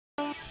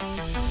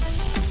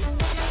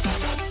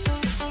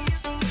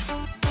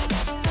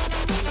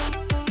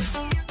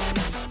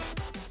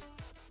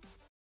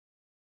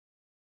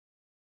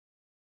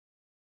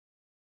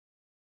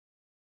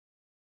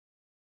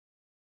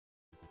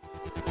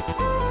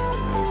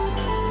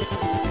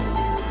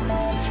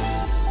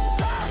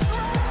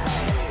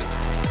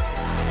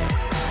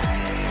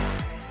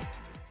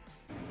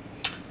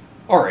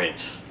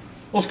Alright,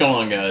 what's going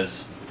on,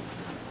 guys?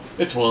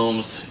 It's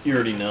Wilms. You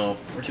already know.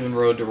 We're doing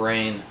Road to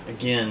Rain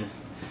again.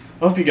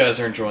 I hope you guys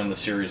are enjoying the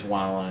series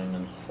while I'm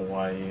in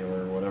Hawaii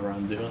or whatever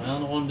I'm doing. I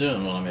don't know what I'm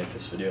doing when I make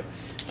this video.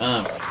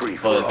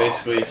 But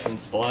basically,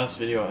 since the last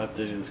video I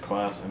updated this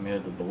class, I made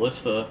it the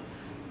Ballista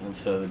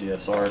instead of the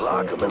DSR,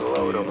 so that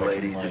hopefully I can,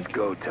 ladies, it's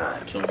go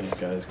time. Kill these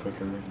guys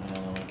quicker. I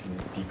don't know, I can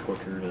be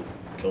quicker to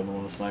kill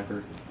them with a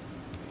sniper.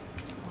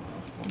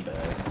 I'm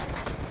bad.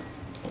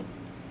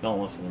 Don't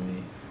listen to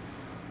me.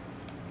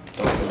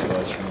 Don't get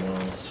advice from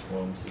Wilms.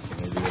 Wilms is an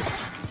idiot.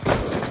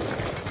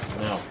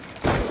 No.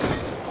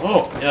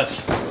 Oh,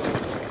 yes.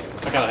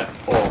 I gotta.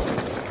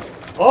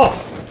 Oh. Oh!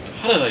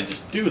 How did I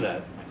just do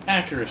that? My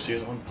accuracy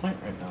is on point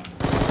right now.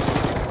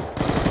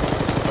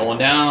 Going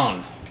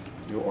down.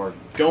 You are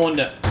going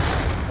down.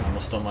 I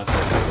almost done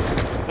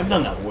myself. I've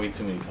done that way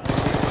too many times.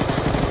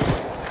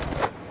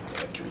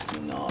 The accuracy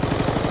not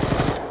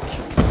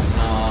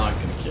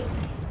gonna kill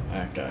me.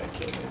 That guy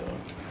killed me though.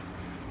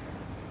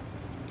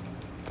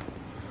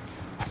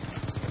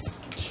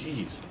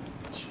 Jeez.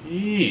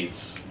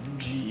 Jeez.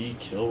 MGE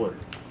killer.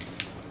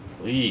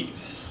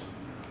 Please.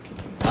 Can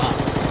you not?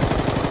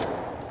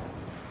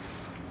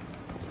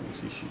 Who's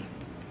he shooting?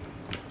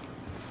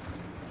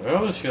 So I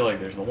always feel like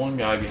there's the one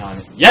guy behind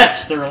me.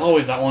 Yes! There's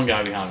always that one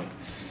guy behind me.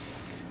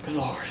 Good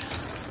lord.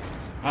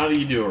 How do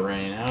you do it,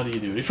 Rain? How do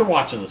you do it? If you're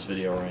watching this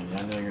video, Rain,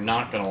 I know you're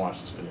not going to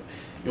watch this video.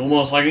 You'll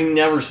most likely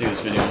never see this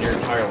video in your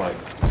entire life.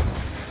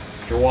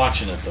 If you're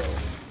watching it, though,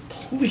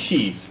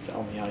 please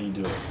tell me how you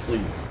do it.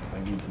 Please. I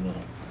need to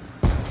know.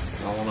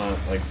 I wanna,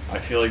 like, I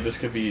feel like this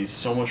could be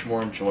so much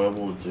more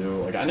enjoyable to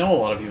do. Like, I know a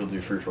lot of people do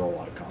free-for-all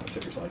live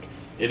commentaries. Like,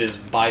 it is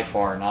by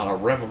far not a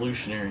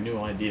revolutionary new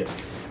idea.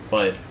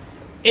 But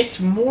it's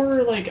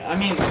more like, I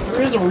mean,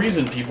 there is a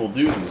reason people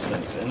do these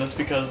things. And that's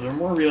because they're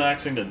more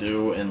relaxing to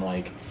do and,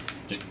 like,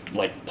 just,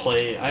 like,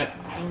 play. I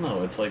don't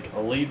know. It's like a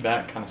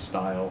laid-back kind of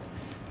style.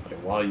 Like,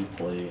 while you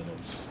play, and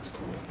it's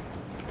cool.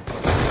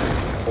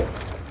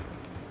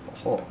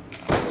 Oh.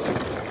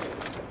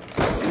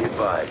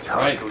 Advised,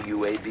 hostile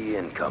UAV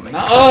incoming.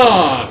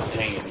 Oh,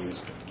 dang it, he was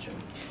gonna kill me.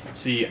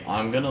 See,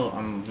 I'm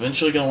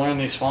eventually gonna learn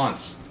these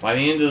spawns by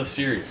the end of the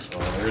series.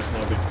 Well, there is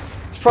no big.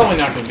 It's probably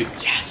not gonna be.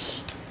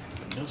 Yes,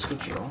 no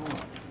scopes are on.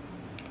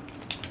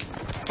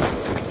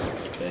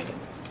 Dang it,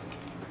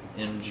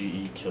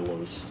 MGE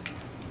killers.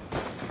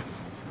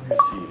 Where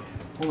is he?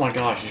 Oh my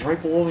gosh, he's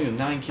right below me with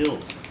 9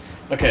 kills.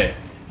 Okay,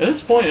 at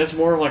this point, it's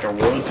more of like a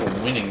road to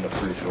winning the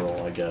free for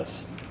all, I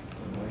guess.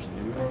 And there's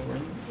New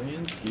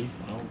Ransky.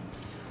 I don't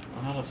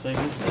know how to say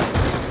his name.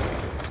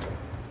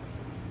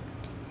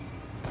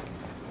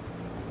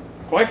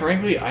 Quite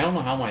frankly, I don't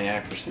know how my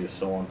accuracy is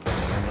so on point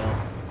right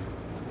now,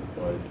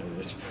 but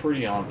it's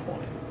pretty on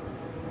point.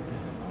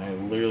 And I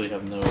literally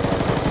have no idea.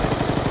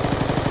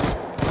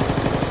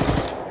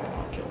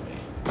 Don't kill me.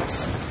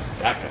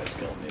 That guy's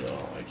killing me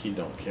though. Like, he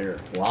don't care.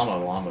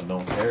 Llama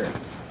don't care.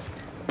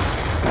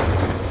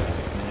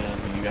 Man,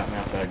 you got me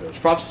off that ghost.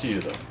 Props to you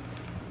though.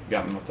 You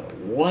got me off that.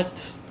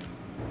 What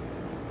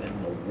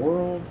in the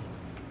world?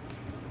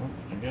 Well,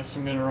 I guess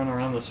I'm gonna run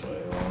around this way.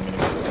 Or I'm gonna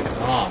go.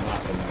 I'm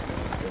not gonna,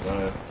 because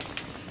I.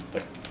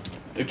 Like,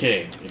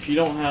 okay, if you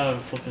don't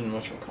have flipping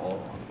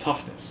whatchamacallit on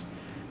toughness,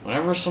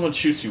 whenever someone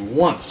shoots you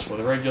once with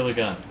a regular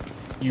gun,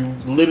 you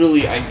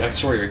literally, I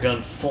swear, your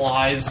gun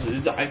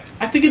flies. I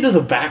think it does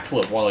a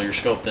backflip while you're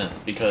scoped in,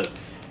 because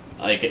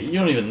like you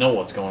don't even know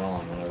what's going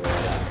on whenever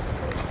that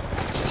happens. Like,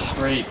 it's just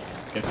straight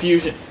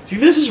confusion. See,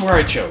 this is where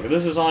I choke.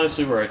 This is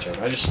honestly where I choke.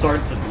 I just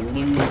start to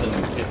lose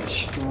and get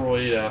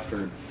destroyed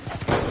after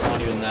not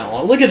even that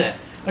long. Look at that!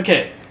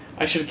 Okay,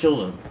 I should have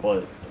killed him,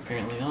 but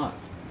apparently not.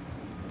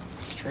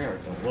 This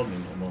Treyarch don't love me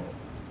no more.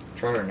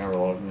 Treyarch never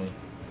loved me.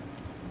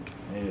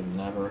 They have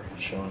never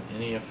shown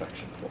any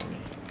affection for me.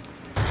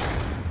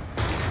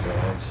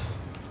 Guys.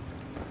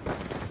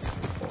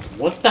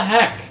 What the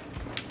heck?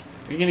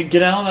 Are you gonna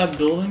get out of that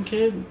building,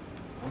 kid?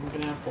 I'm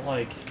gonna have to,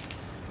 like,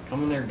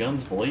 come in there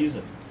guns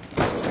blazing.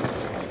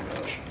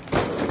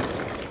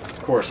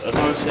 Of course, as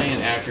I was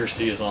saying,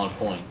 accuracy is on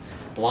point.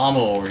 Llama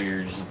over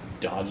here just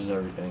dodges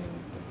everything.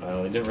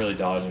 I didn't really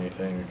dodge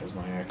anything because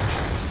my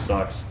accuracy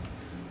sucks.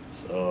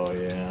 So,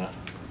 yeah.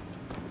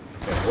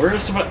 Okay, where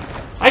is somebody?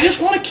 I just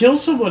want to kill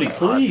somebody,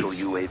 please!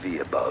 Hostile UAV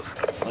above.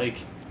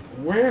 Like,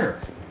 where?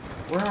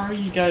 Where are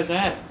you guys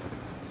at?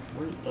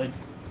 Where, like...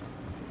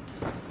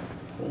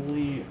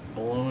 Holy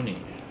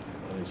baloney.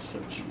 That is so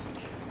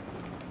cheesy.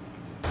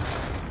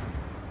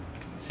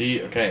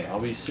 See, okay, I'll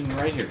be sitting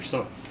right here.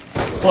 So,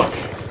 look,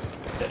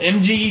 the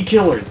MGE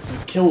killer, it's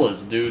the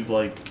killers, dude.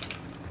 Like,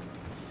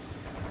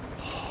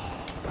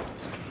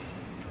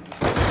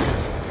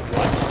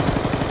 what?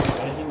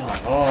 Why did he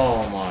not?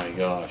 Oh my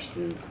gosh,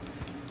 dude.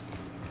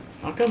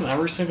 How come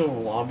every single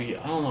lobby?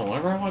 I don't know.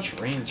 Whenever I watch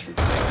Rain's for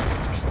so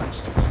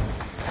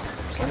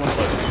much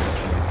like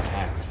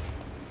attacks.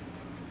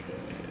 Okay,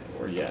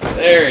 where you at?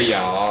 There you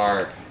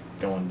are,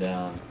 going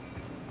down.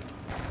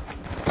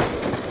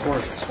 Of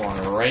course, it's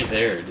spawning right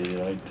there, dude.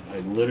 I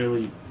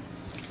literally...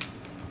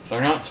 If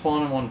they're not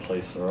spawning one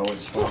place, they're always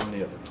spawning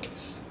the other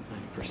place.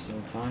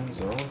 of the times,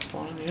 they're always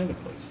spawning the other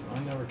place. I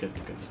never get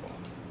the good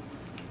spawns.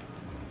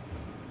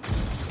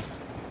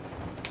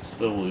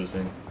 Still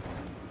losing.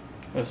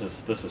 This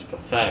is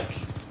pathetic.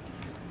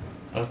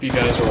 I hope you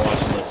guys are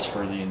watching this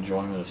for the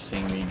enjoyment of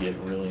seeing me get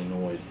really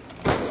annoyed.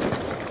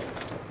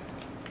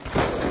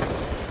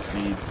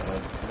 See,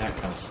 that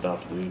kind of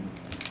stuff, dude.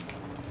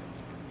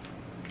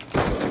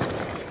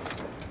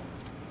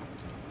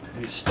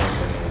 You stun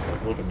grenades,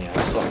 like, look at me, I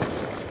suck.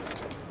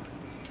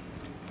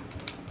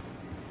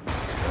 I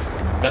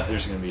bet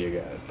there's gonna be a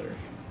guy out there.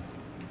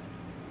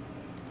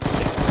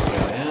 Take this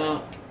guy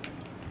out.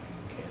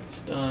 Can't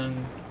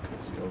stun,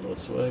 because you go to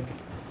swig.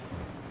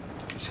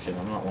 Just kidding,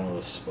 I'm not one of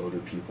those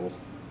spoder people.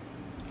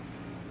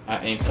 I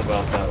ain't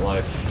about that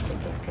life,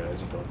 but that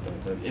guy's about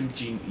that. That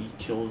MG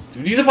kills,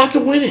 dude. He's about to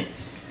win it!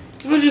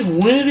 He's about to just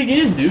win it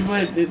again, dude.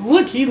 But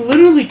look, he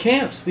literally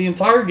camps the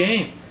entire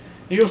game.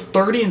 He goes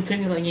 30 and 10.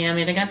 He's like, yeah,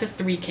 man, I got this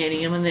 3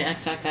 KD. I'm in the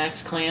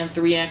XXX clan.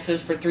 3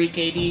 X's for 3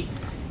 KD.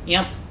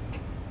 Yep.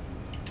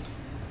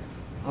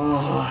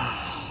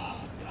 Oh,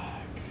 what the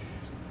heck.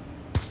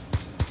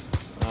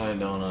 I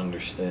don't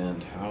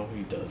understand how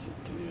he does it,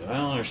 dude. I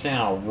don't understand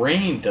how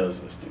Rain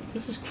does this, dude.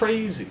 This is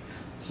crazy.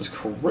 This is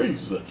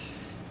crazy.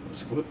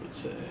 That's what would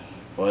say.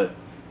 But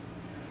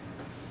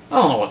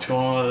I don't know what's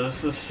going on with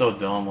this. This is so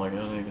dumb. Like, I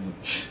don't even...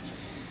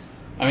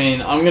 I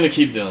mean, I'm going to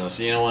keep doing this.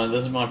 You know what?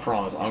 This is my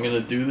promise. I'm going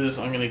to do this.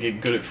 I'm going to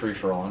get good at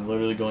free-for-all. I'm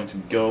literally going to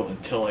go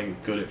until I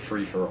get good at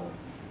free-for-all.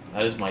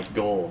 That is my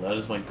goal. That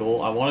is my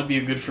goal. I want to be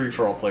a good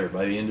free-for-all player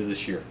by the end of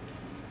this year.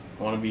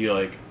 I want to be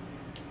like...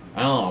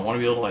 I don't know. I want to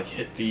be able to like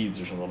hit feeds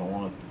or something. I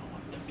want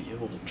to be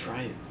able to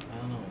try it. I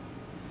don't know.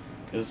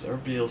 Because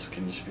everybody else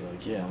can just be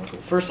like, yeah, I'm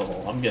cool. First of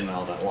all, I'm getting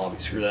out of that lobby.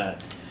 Screw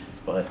that.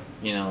 But,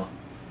 you know...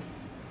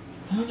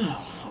 I don't know.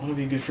 I want to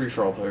be a good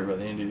free-for-all player by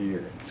the end of the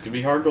year. It's going to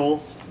be a hard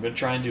goal. I'm going to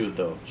try and do it,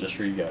 though, just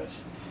for you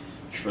guys.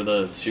 Just for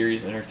the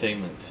series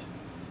entertainment.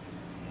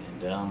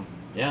 And,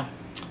 yeah.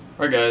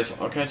 Alright, guys.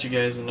 I'll catch you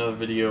guys in another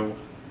video.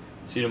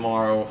 See you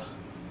tomorrow.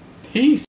 Peace!